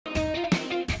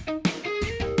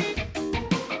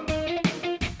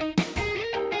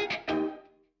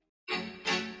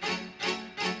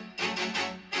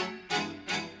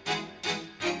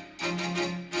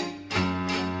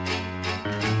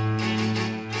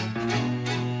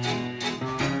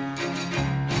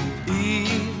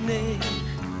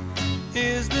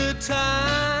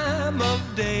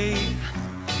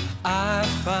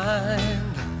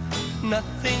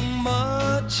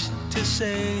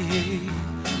say,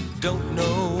 don't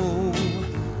know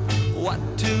what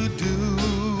to do,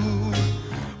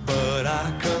 but I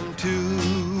come to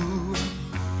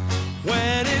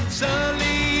when it's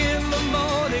early in the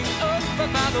morning, up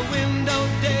by the window,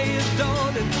 day is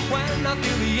dawning. When I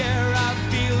feel the air, I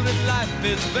feel that life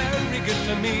is very good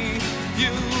to me.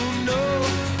 You know,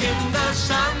 in the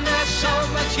sun there's so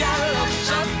much yellow,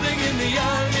 something in the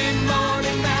early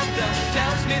morning matter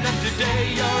tells me that today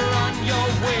you're on your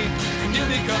way and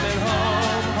you'll be coming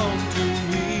home to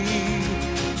me.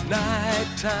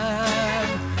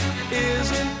 Nighttime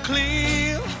isn't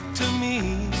clear to me.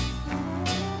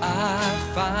 I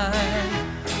find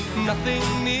nothing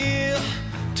near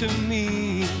to me.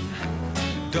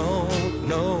 Don't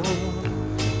know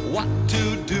what to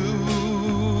do,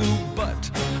 but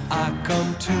I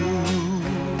come to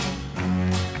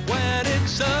when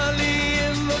it's early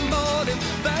in the morning,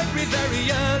 very, very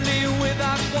early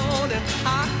without warning.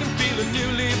 I can feel a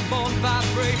newly born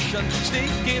vibration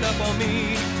sneaking up on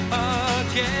me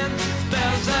again.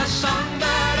 There's a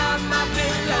songbird on my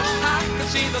pillow. I can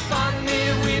see the funny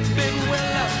weeping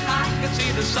willow. I can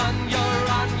see the sun, you're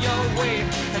on your way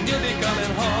and you'll be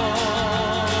coming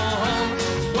home.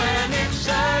 When it's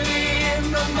early in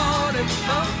the morning,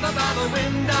 up by the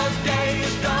window, day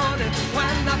is dawning.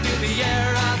 When I feel the air,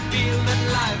 I feel that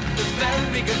life is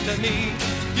very good to me.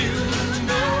 You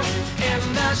know, in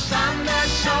the sun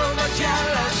there's so much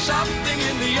yellow, something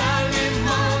in the early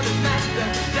morning matter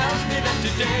tells me that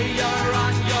today you're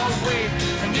on your way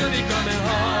and you'll be coming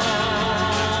home.